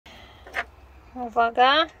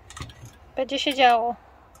Uwaga, będzie się działo.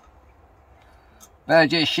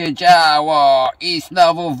 Będzie się działo i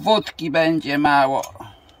znowu wódki będzie mało.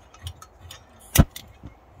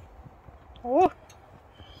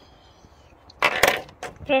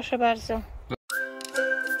 Proszę bardzo.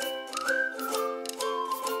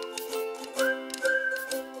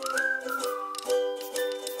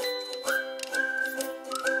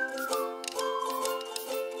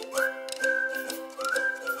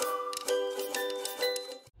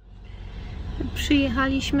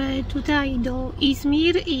 Przyjechaliśmy tutaj do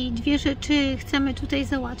Izmir i dwie rzeczy chcemy tutaj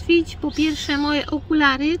załatwić. Po pierwsze, moje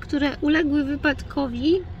okulary, które uległy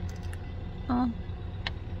wypadkowi. O,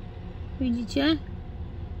 widzicie?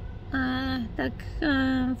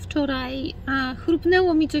 Wczoraj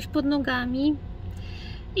chrupnęło mi coś pod nogami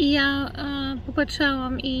i ja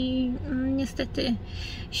popatrzałam i niestety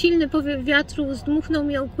silny powiew wiatru zdmuchnął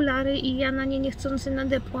mi okulary i ja na nie niechcący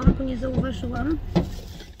nadepłam, bo nie zauważyłam.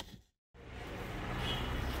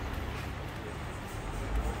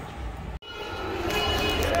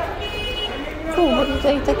 Bo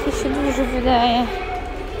tutaj taki się duży wydaje.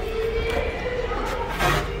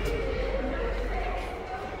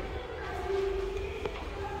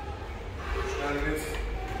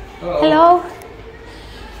 Hello.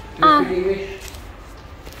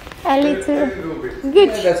 A little. Good.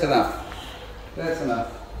 That's enough. That's enough.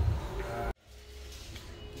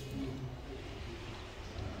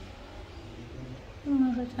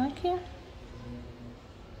 Może takie?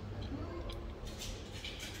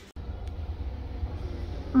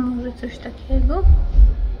 Może coś takiego?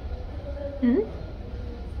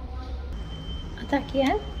 A takie?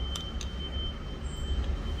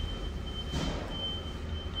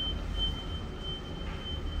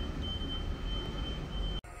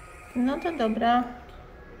 No to dobra.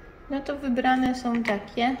 No to wybrane są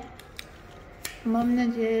takie. Mam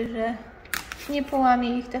nadzieję, że nie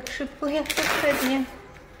połamię ich tak szybko jak poprzednie.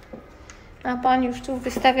 A pan już tu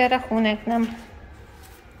wystawia rachunek nam.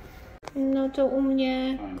 No to u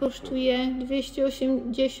mnie kosztuje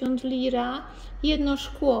 280 lira jedno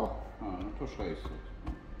szkło. A, no to 600.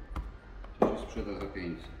 To się sprzeda za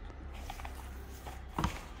 500.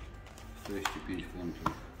 45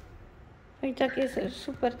 funtów. I tak jest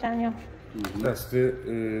super tanio. That's the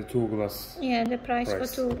two glass. Yeah, the price for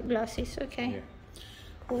two glasses, okay. Yeah.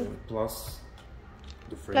 Cool. Plus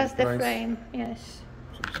the frame. Plus the frame, yes.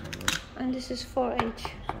 And this is 4H.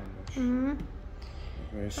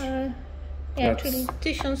 Yeah, czyli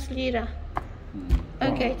 1000 lira.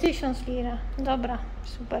 Okej, 1000 lira. Dobra,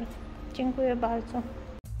 super. Dziękuję bardzo.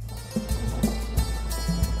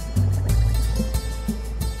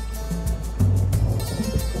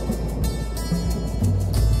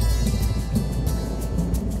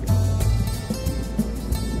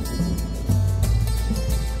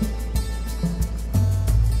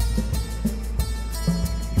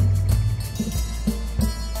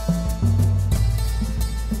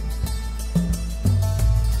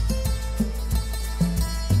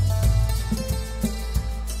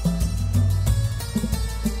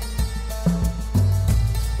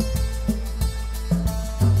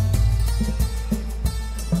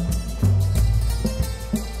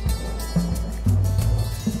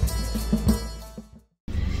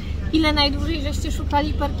 Ile najdłużej żeście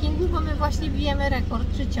szukali parkingu? Bo my właśnie bijemy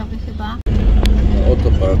rekord życiowy chyba. No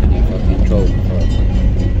oto parking, fucking czołg.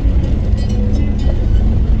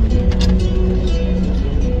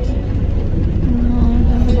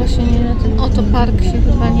 No chyba się nie na ten oto park się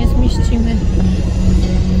chyba nie zmieścimy.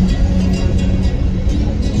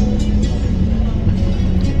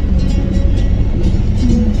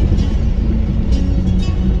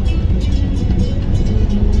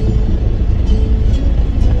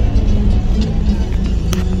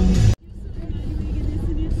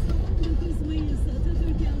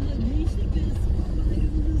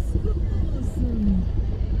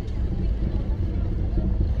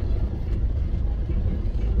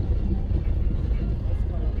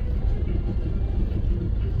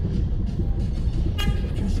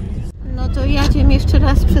 To jadziemy jeszcze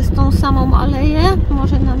raz przez tą samą aleję.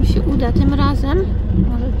 Może nam się uda tym razem.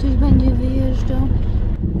 Może ktoś będzie wyjeżdżał.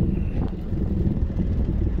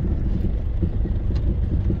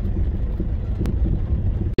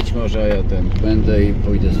 Być może ja będę i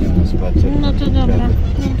pójdę z nią na spacer. No to dobra,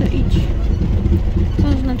 no to idź.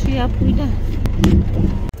 To znaczy ja pójdę.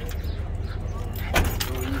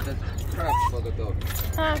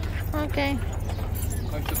 Tak, okej.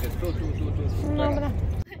 Dobra.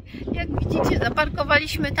 Jak widzicie,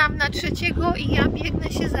 zaparkowaliśmy tam na trzeciego i ja biegnę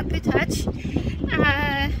się zapytać,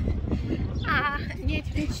 a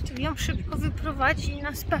niedźwiedź tu ją szybko wyprowadzi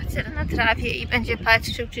na spacer na trawie i będzie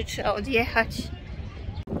patrzył, czy trzeba odjechać.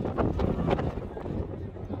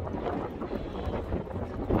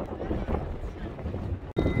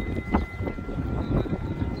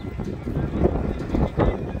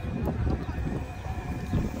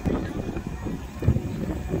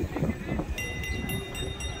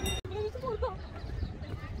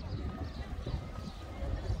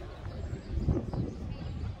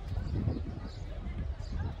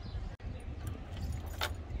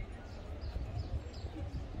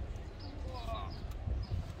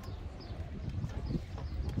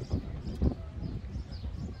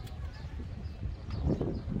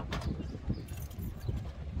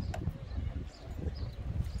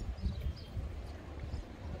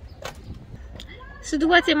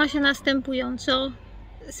 Sytuacja ma się następująco.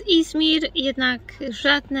 Z Izmir jednak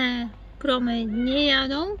żadne promy nie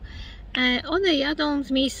jadą. One jadą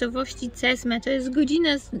z miejscowości CENY, to jest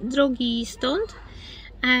godzinę drogi stąd.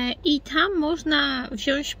 I tam można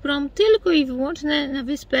wziąć prom tylko i wyłącznie na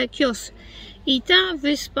wyspę Kios. I ta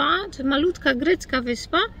wyspa, to malutka grecka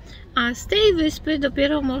wyspa, a z tej wyspy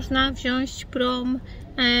dopiero można wziąć prom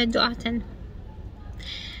do Aten.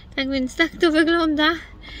 Tak więc tak to wygląda.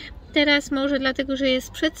 Teraz może dlatego, że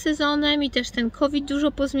jest przed sezonem i też ten COVID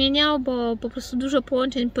dużo pozmieniał, bo po prostu dużo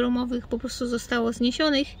połączeń promowych po prostu zostało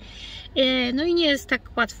zniesionych. No i nie jest tak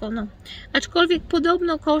łatwo. No. Aczkolwiek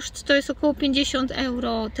podobno koszt to jest około 50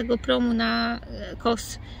 euro tego promu na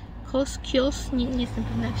Kios, nie jestem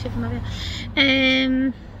pewna, jak się wymawia.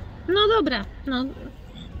 No dobra, no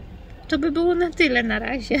to by było na tyle na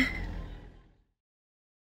razie.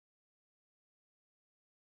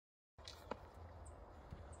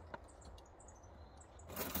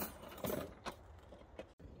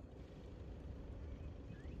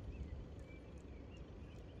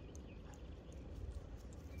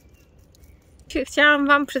 Chciałam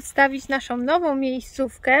Wam przedstawić naszą nową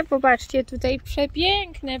miejscówkę. Popatrzcie, tutaj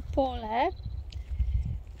przepiękne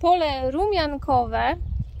pole rumiankowe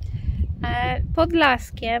pod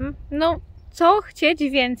laskiem. No, co chcieć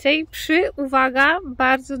więcej przy, uwaga,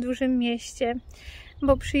 bardzo dużym mieście.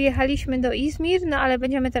 Bo przyjechaliśmy do Izmir, no ale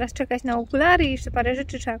będziemy teraz czekać na okulary i jeszcze parę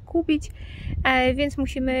rzeczy trzeba kupić, więc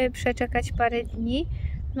musimy przeczekać parę dni.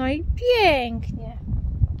 No i pięknie.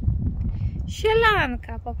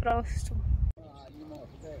 Sielanka po prostu.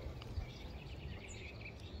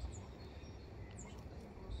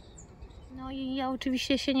 No i ja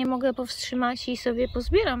oczywiście się nie mogę powstrzymać i sobie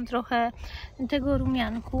pozbieram trochę tego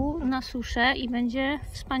rumianku na suszę i będzie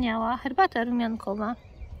wspaniała herbata rumiankowa.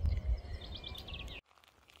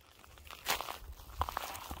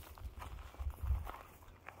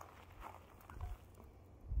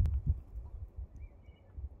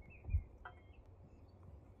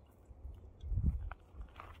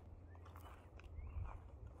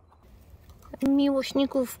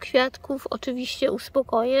 Miłośników kwiatków oczywiście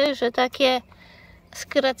uspokoję, że takie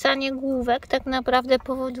skracanie główek tak naprawdę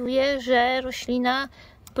powoduje, że roślina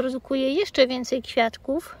produkuje jeszcze więcej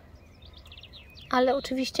kwiatków, ale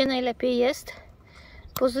oczywiście najlepiej jest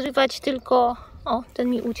pozrywać tylko... O, ten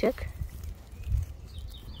mi uciekł.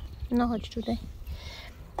 No chodź tutaj.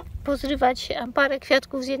 Pozrywać parę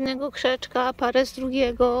kwiatków z jednego krzeczka, parę z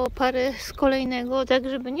drugiego, parę z kolejnego, tak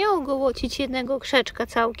żeby nie ogołocić jednego krzeczka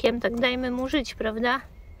całkiem. Tak dajmy mu żyć, prawda?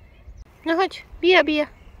 No chodź, bija.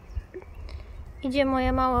 Idzie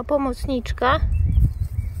moja mała pomocniczka.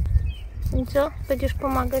 I co? Będziesz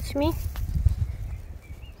pomagać mi?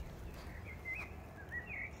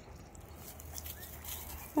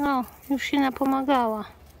 No, już się napomagała.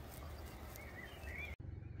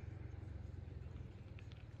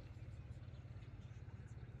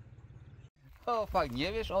 O, fakt,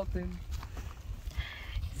 nie wiesz o tym?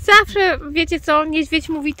 Zawsze, wiecie co, niedźwiedź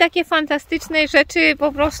mówi takie fantastyczne rzeczy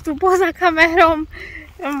po prostu poza kamerą.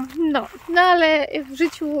 No ale w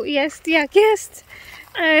życiu jest jak jest,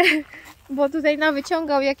 bo tutaj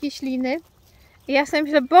nawyciągał jakieś liny. Ja sobie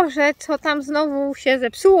myślę, Boże, co tam znowu się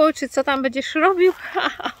zepsuło, czy co tam będziesz robił?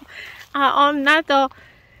 A on na to,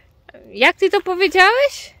 jak ty to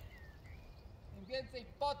powiedziałeś? Im więcej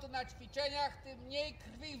potu na ćwiczeniach, tym mniej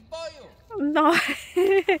krwi w boju. No,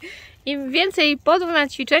 im więcej potu na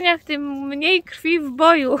ćwiczeniach, tym mniej krwi w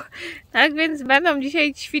boju. Tak więc będą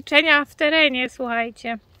dzisiaj ćwiczenia w terenie,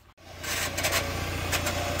 słuchajcie.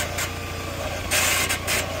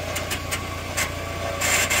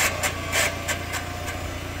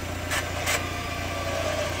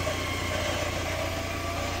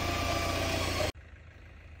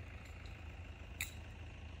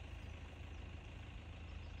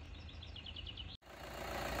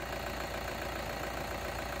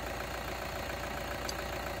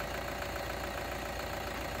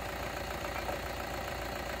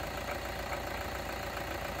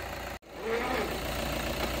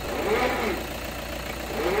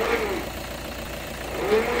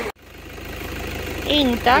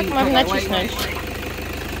 in, tak? Mam nacisnąć.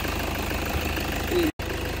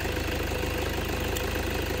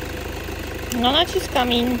 No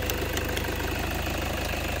naciskam in.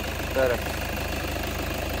 Teraz.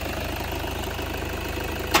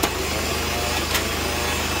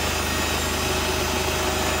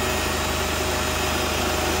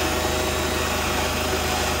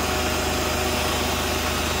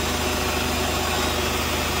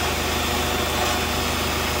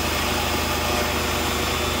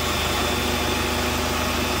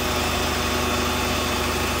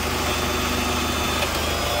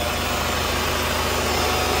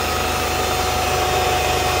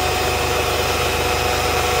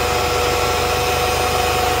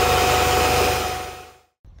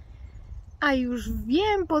 A już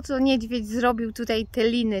wiem, po co niedźwiedź zrobił tutaj te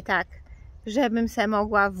liny tak, żebym se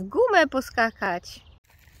mogła w gumę poskakać.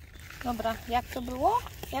 Dobra, jak to było?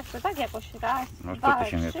 Jak to tak jakoś? Raz, No, dwa, to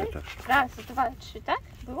się mnie trzy. pytasz. Raz, dwa, trzy, tak?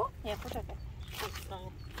 Było? Nie, poczekaj.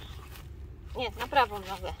 Nie, na prawą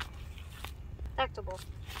nogę. Tak to było.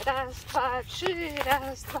 Raz, dwa, trzy,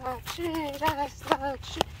 raz, dwa, trzy, raz, dwa,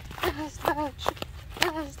 trzy, raz, dwa, trzy,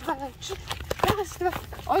 raz, dwa, trzy, raz, dwa.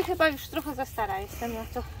 Oj, chyba już trochę za stara jestem na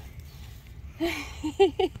to.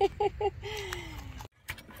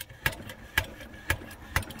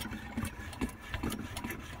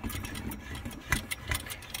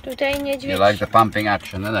 Tutaj niedźwiedź. You like the pumping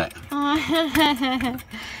action, isn't it?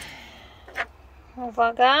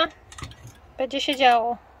 Uwaga, będzie się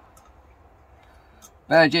działo.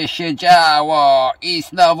 Będzie się działo i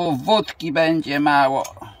znowu wódki będzie mało.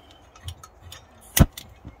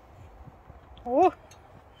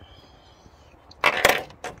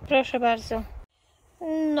 Proszę bardzo.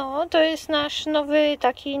 No, to jest nasz nowy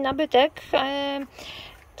taki nabytek.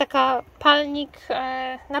 Taka palnik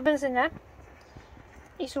na benzynę.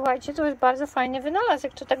 I słuchajcie, to jest bardzo fajny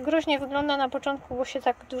wynalazek. To tak groźnie wygląda na początku, bo się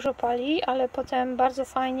tak dużo pali, ale potem bardzo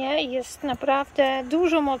fajnie. Jest naprawdę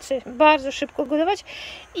dużo mocy. Bardzo szybko go dawać.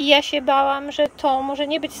 I ja się bałam, że to może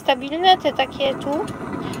nie być stabilne, te takie tu.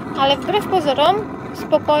 Ale wbrew pozorom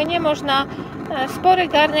spokojnie można spory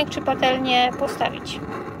garnek czy patelnię postawić.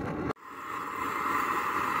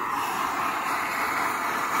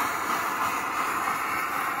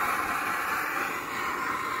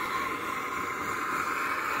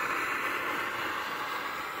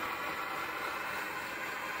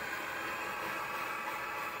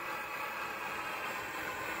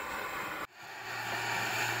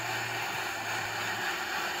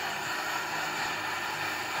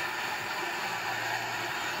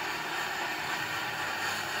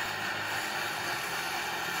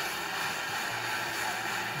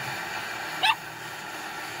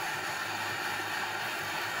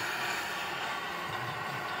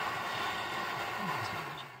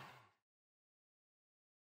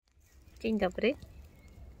 Dzień dobry.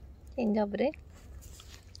 Dzień dobry.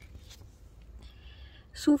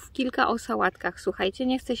 Słów kilka o sałatkach. Słuchajcie,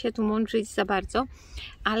 nie chcę się tu mądrzyć za bardzo,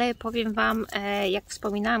 ale powiem Wam, jak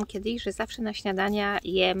wspominałam kiedyś, że zawsze na śniadania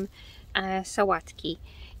jem sałatki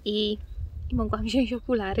i mogłam wziąć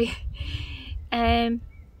okulary.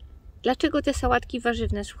 Dlaczego te sałatki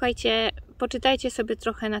warzywne? Słuchajcie, poczytajcie sobie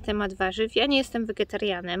trochę na temat warzyw. Ja nie jestem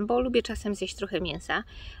wegetarianem, bo lubię czasem zjeść trochę mięsa,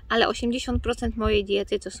 ale 80% mojej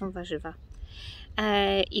diety to są warzywa.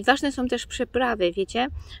 I ważne są też przyprawy, wiecie?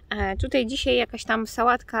 Tutaj dzisiaj jakaś tam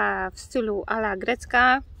sałatka w stylu a la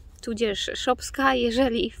grecka, tudzież szopska,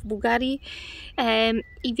 jeżeli w Bułgarii.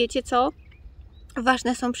 I wiecie co?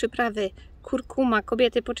 Ważne są przyprawy. Kurkuma.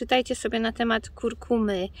 Kobiety, poczytajcie sobie na temat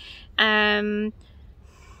kurkumy.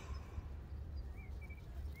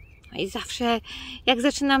 I zawsze, jak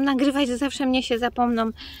zaczynam nagrywać, to zawsze mnie się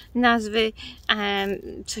zapomną nazwy.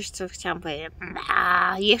 Coś, co chciałam powiedzieć.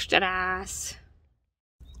 Jeszcze raz.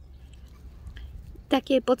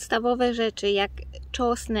 Takie podstawowe rzeczy jak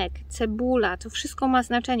czosnek, cebula, to wszystko ma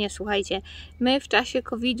znaczenie, słuchajcie. My w czasie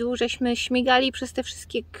COVID-u żeśmy śmigali przez te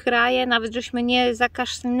wszystkie kraje, nawet żeśmy nie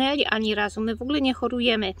zakaszlnęli ani razu, my w ogóle nie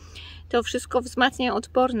chorujemy. To wszystko wzmacnia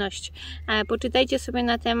odporność. Poczytajcie sobie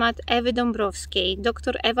na temat Ewy Dąbrowskiej,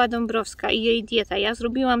 doktor Ewa Dąbrowska i jej dieta. Ja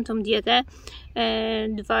zrobiłam tą dietę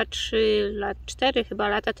 4 chyba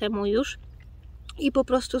lata temu już. I po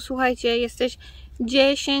prostu, słuchajcie, jesteś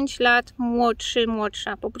 10 lat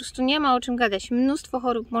młodsza. Po prostu nie ma o czym gadać. Mnóstwo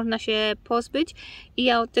chorób można się pozbyć i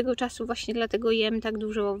ja od tego czasu właśnie dlatego jem tak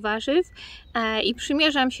dużo warzyw i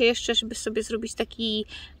przymierzam się jeszcze, żeby sobie zrobić taki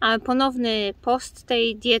ponowny post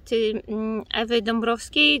tej diety Ewy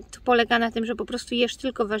Dąbrowskiej. To polega na tym, że po prostu jesz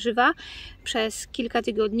tylko warzywa przez kilka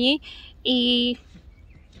tygodni i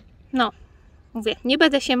no, mówię, nie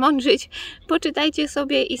będę się mądrzyć. Poczytajcie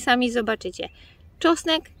sobie i sami zobaczycie.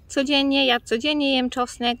 Czosnek, codziennie. Ja codziennie jem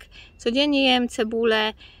czosnek, codziennie jem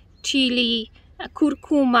cebulę, chili,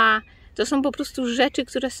 kurkuma. To są po prostu rzeczy,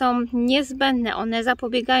 które są niezbędne. One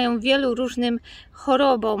zapobiegają wielu różnym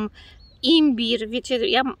chorobom. Imbir, wiecie,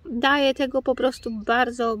 ja daję tego po prostu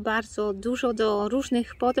bardzo, bardzo dużo do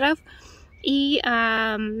różnych potraw i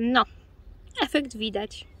no, efekt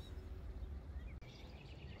widać.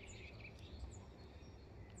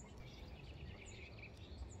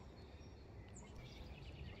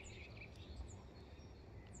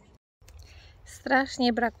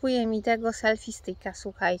 Strasznie brakuje mi tego selfie sticka,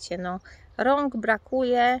 słuchajcie, no rąk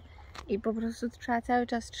brakuje i po prostu trzeba cały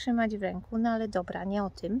czas trzymać w ręku, no ale dobra, nie o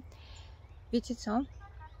tym. Wiecie co?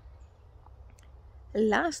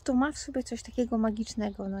 Las to ma w sobie coś takiego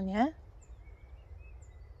magicznego, no nie?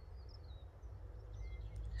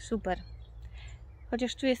 Super.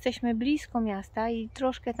 Chociaż tu jesteśmy blisko miasta i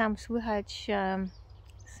troszkę tam słychać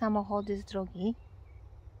samochody z drogi,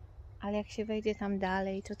 ale jak się wejdzie tam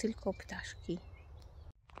dalej, to tylko ptaszki.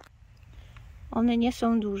 One nie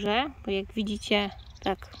są duże, bo jak widzicie,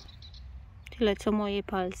 tak tyle co moje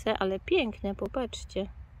palce, ale piękne, popatrzcie.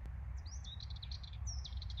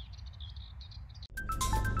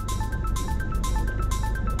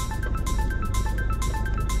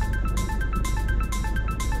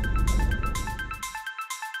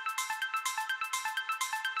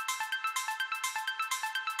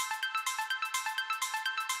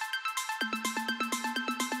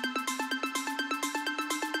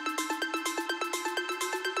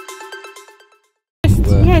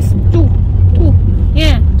 Jest, tu,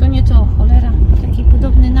 nie, to nie to, cholera, taki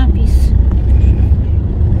podobny napis.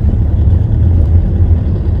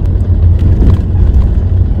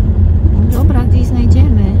 Dobra, gdzieś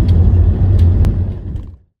znajdziemy.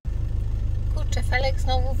 Kurczę, Felek,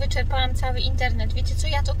 znowu wyczerpałam cały internet. Wiecie co,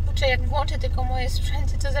 ja to kurczę, jak włączę tylko moje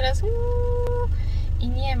sprzęty, to zaraz i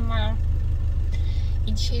nie ma.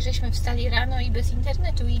 I dzisiaj żeśmy wstali rano i bez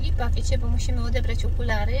internetu i lipa, wiecie, bo musimy odebrać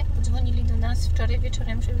okulary. Dzwonili do nas wczoraj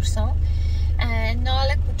wieczorem, że już są. No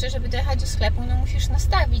ale kurczę, żeby dojechać do sklepu, no musisz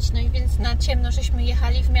nastawić. No i więc na ciemno żeśmy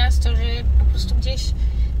jechali w miasto, że po prostu gdzieś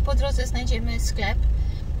po drodze znajdziemy sklep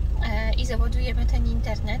i załadujemy ten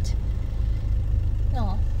internet.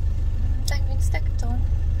 No, tak więc tak to.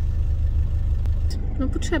 No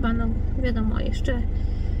potrzeba, no wiadomo, jeszcze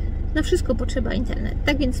na wszystko potrzeba internet.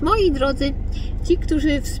 Tak więc moi drodzy, ci,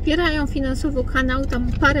 którzy wspierają finansowo kanał,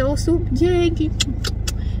 tam parę osób, dzięki,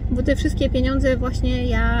 bo te wszystkie pieniądze właśnie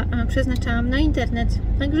ja przeznaczałam na internet,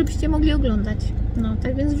 tak żebyście mogli oglądać. No,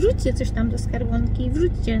 tak więc wrzućcie coś tam do skarbonki,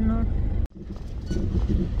 wrzućcie, no.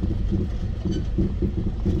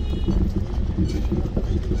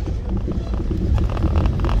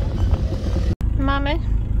 Mamy?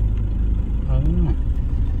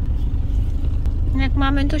 Jak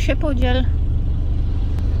mamy, to się podziel.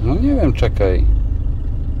 No nie wiem, czekaj.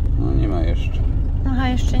 No nie ma jeszcze. Aha,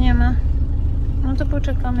 jeszcze nie ma. No to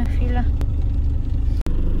poczekamy chwilę.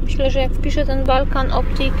 Myślę, że jak wpiszę ten Balkan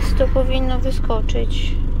Optics, to powinno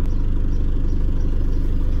wyskoczyć.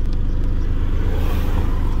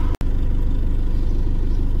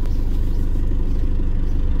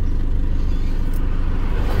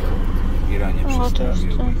 Iranie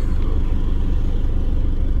przestawił.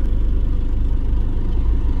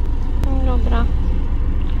 Dobra,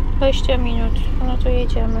 20 minut, no to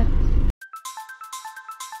jedziemy.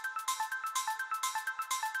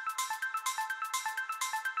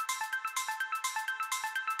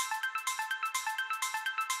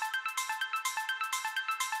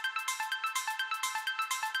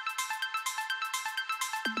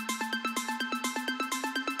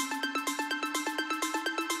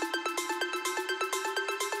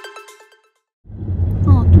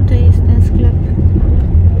 O, tutaj jest ten sklep.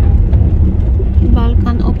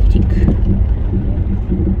 Balkan Optik.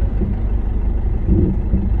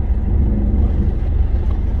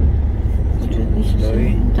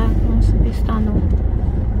 Oczywiście. Tak, on sobie stanął.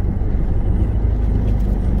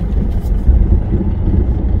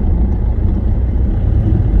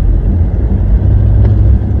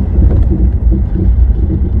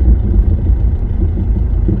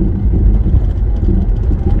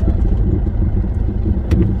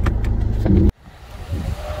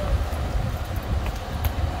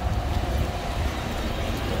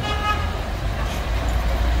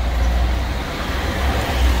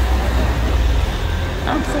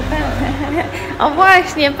 O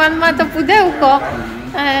właśnie, pan ma to pudełko,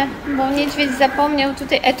 bo niedźwiedź zapomniał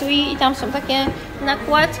tutaj etui i tam są takie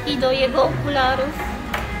nakładki do jego okularów.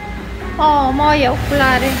 O, moje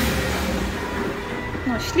okulary.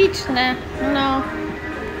 No śliczne, no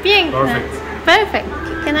piękne. Perfect.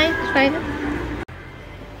 Can I try them?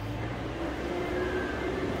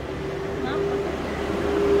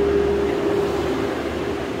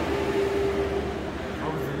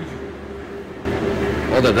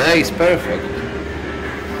 Oh, the day is perfect.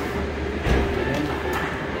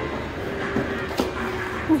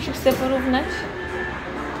 Musisz sobie porównać.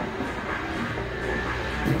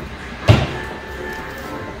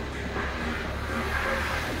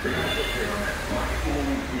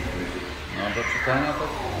 No do czytania to...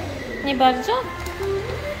 Nie bardzo?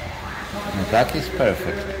 No tak jest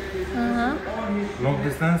perfect. Aha. Long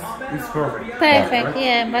distance is perfect. Perfect,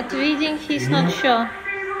 yeah, but reading he's not sure.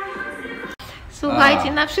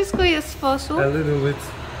 Słuchajcie, na wszystko jest sposób. A little bit.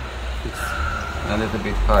 A little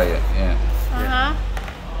bit higher, yeah. Aha.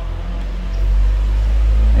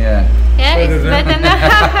 Yeah. Yeah, it's better now.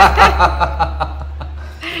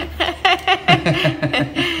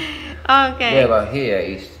 Okay. Yeah, but here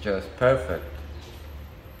is just perfect.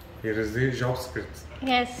 Here is the JavaScript.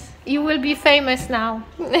 Yes, you will be famous now.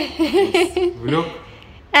 Vlog.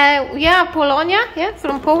 Yeah, Polonia, yeah,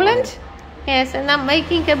 from Poland. Yes, and I'm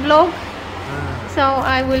making a blog, so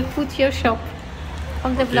I will put your shop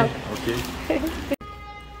on the blog. Okay.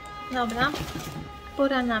 Dobra,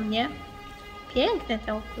 pora na mnie. Piękne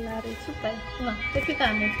te okulary, super. No,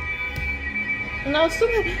 doczytamy. No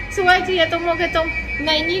super, słuchajcie, ja to mogę tą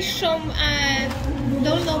najniższą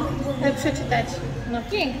dolną przeczytać. No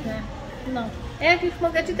piękne. No, jak już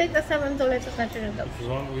mogę czytać na samym dole, to znaczy, że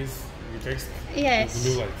dobrze. One with the text. Yes.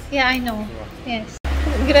 Blue light. Yeah, I know. Yes.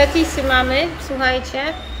 Gratisy mamy,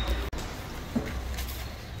 słuchajcie.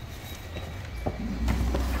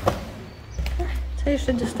 Co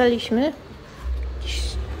jeszcze dostaliśmy? Jakieś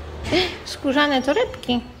skórzane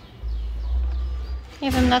torebki.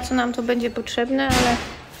 Nie wiem, na co nam to będzie potrzebne, ale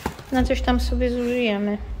na coś tam sobie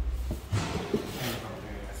zużyjemy.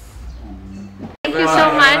 Thank you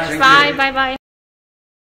so much. Bye, bye, bye.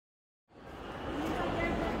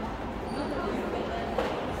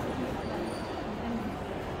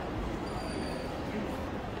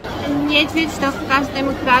 Niedźwiedź to w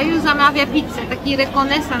każdym kraju zamawia pizzę. Taki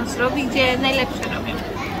rekonesans robi, gdzie najlepsze robią.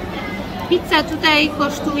 Pizza tutaj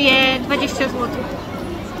kosztuje 20 zł.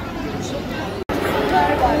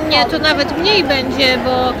 Nie, to nawet mniej będzie,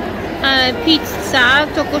 bo pizza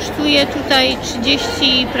to kosztuje tutaj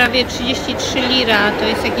 30, prawie 33 lira, to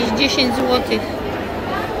jest jakieś 10 zł.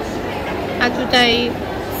 A tutaj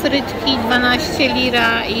frytki 12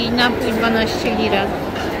 lira i napój 12 lira.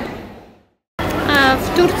 A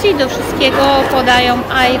w Turcji do wszystkiego podają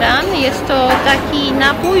ayran. Jest to taki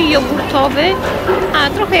napój jogurtowy, a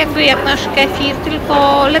trochę jakby jak nasz kefir,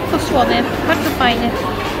 tylko lekko słony. Bardzo fajny.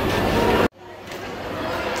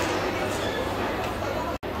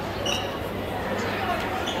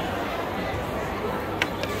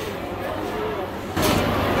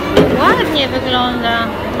 Ładnie wygląda,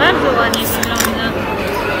 bardzo ładnie wygląda.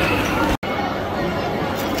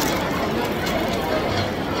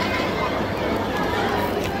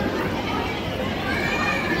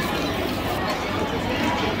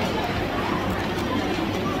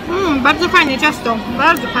 Bardzo fajne ciasto,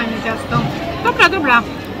 bardzo fajne ciasto. Dobra, dobra,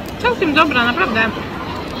 całkiem dobra, naprawdę.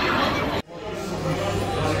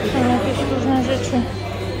 Są jakieś różne rzeczy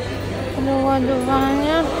do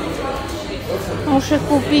ładowania. Muszę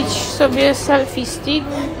kupić sobie selfie stick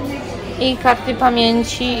i karty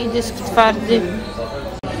pamięci i dysk twardy.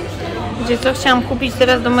 Gdzie co chciałam kupić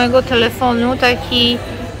teraz do mojego telefonu, taki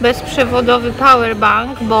bezprzewodowy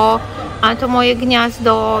powerbank, bo to moje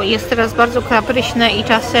gniazdo jest teraz bardzo kapryśne i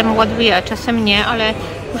czasem ładuje, a czasem nie, ale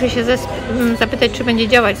muszę się zapytać, czy będzie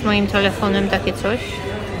działać z moim telefonem takie coś.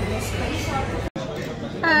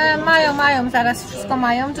 Mają, zaraz wszystko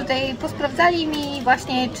mają. Tutaj posprawdzali mi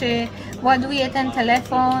właśnie, czy ładuje ten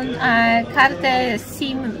telefon, kartę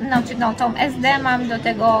SIM, tą SD mam do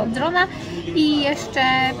tego drona i jeszcze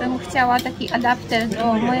bym chciała taki adapter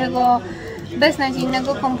do mojego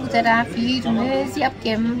beznadziejnego komputera firmy z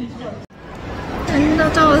jabłkiem. No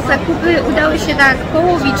to zakupy udały się tak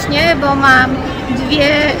połowicznie, bo mam 2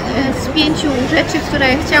 z 5 rzeczy, które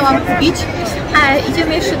chciałam kupić.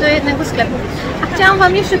 Idziemy jeszcze do jednego sklepu. A chciałam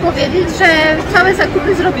Wam jeszcze powiedzieć, że całe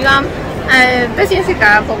zakupy zrobiłam bez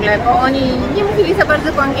języka w ogóle, bo oni nie mówili za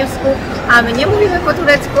bardzo po angielsku, a my nie mówimy po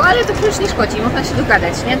turecku, ale to przecież nie szkodzi, można się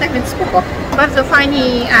dogadać, nie? Tak więc spoko. Bardzo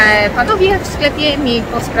fajni panowie w sklepie mi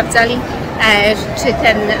posprawdzali, czy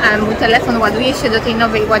ten mój telefon ładuje się do tej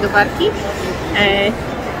nowej ładowarki,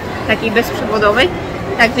 takiej bezprzewodowej.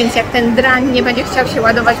 Tak więc jak ten drań nie będzie chciał się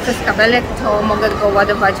ładować przez kabelek, to mogę go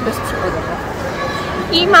ładować bezprzewodowo.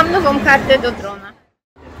 I mam nową kartę do drona.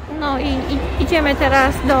 No i idziemy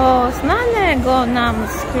teraz do znanego nam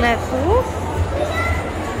sklepu.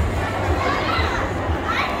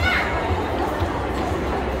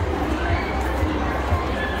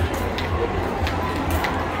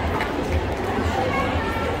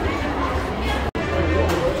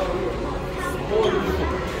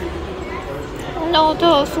 No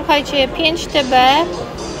to słuchajcie, 5 TB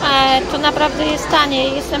to naprawdę jest tanie.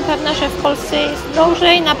 Jestem pewna, że w Polsce jest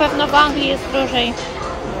drożej, na pewno w Anglii jest drożej.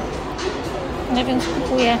 No więc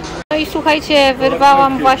kupuję. No i słuchajcie,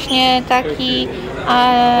 wyrwałam właśnie taki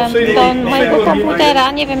do mojego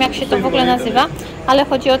komputera, nie wiem jak się to w ogóle nazywa, ale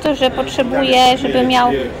chodzi o to, że potrzebuję, żeby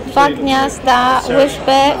miał 2 gniazda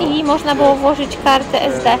USB i można było włożyć kartę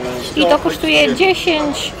SD. I to kosztuje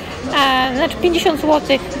 50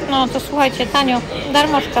 zł. No to słuchajcie, tanio,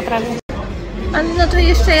 darmożka prawie. Ale no to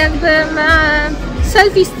jeszcze jakbym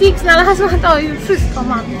selfie stick znalazła, to już wszystko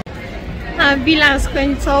mam. Bilans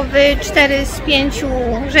końcowy, 4 z 5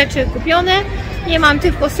 rzeczy kupione. Nie mam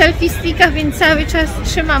tylko selfie sticka, więc cały czas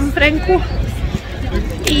trzymam w ręku.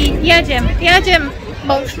 I jedziemy,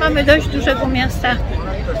 bo już mamy dość dużego miasta.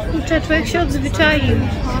 Kurczę, człowiek się odzwyczaił.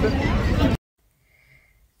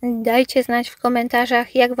 Dajcie znać w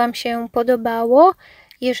komentarzach, jak Wam się podobało.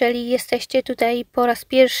 Jeżeli jesteście tutaj po raz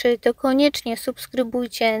pierwszy, to koniecznie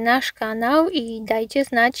subskrybujcie nasz kanał i dajcie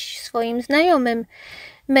znać swoim znajomym.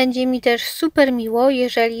 Będzie mi też super miło,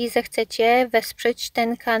 jeżeli zechcecie wesprzeć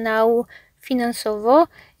ten kanał finansowo.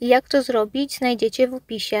 Jak to zrobić, znajdziecie w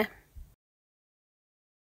opisie.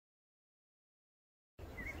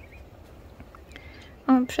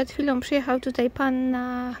 Przed chwilą przyjechał tutaj pan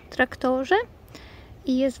na traktorze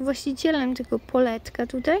i jest właścicielem tego poletka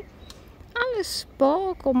tutaj. Ale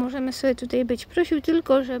spoko, możemy sobie tutaj być. Prosił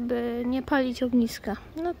tylko, żeby nie palić ogniska.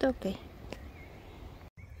 No to okej.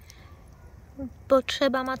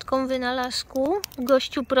 Potrzeba matką wynalazku.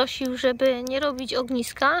 Gościu prosił, żeby nie robić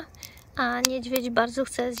ogniska, a niedźwiedź bardzo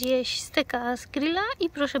chce zjeść steka z grilla i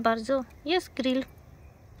proszę bardzo, jest grill.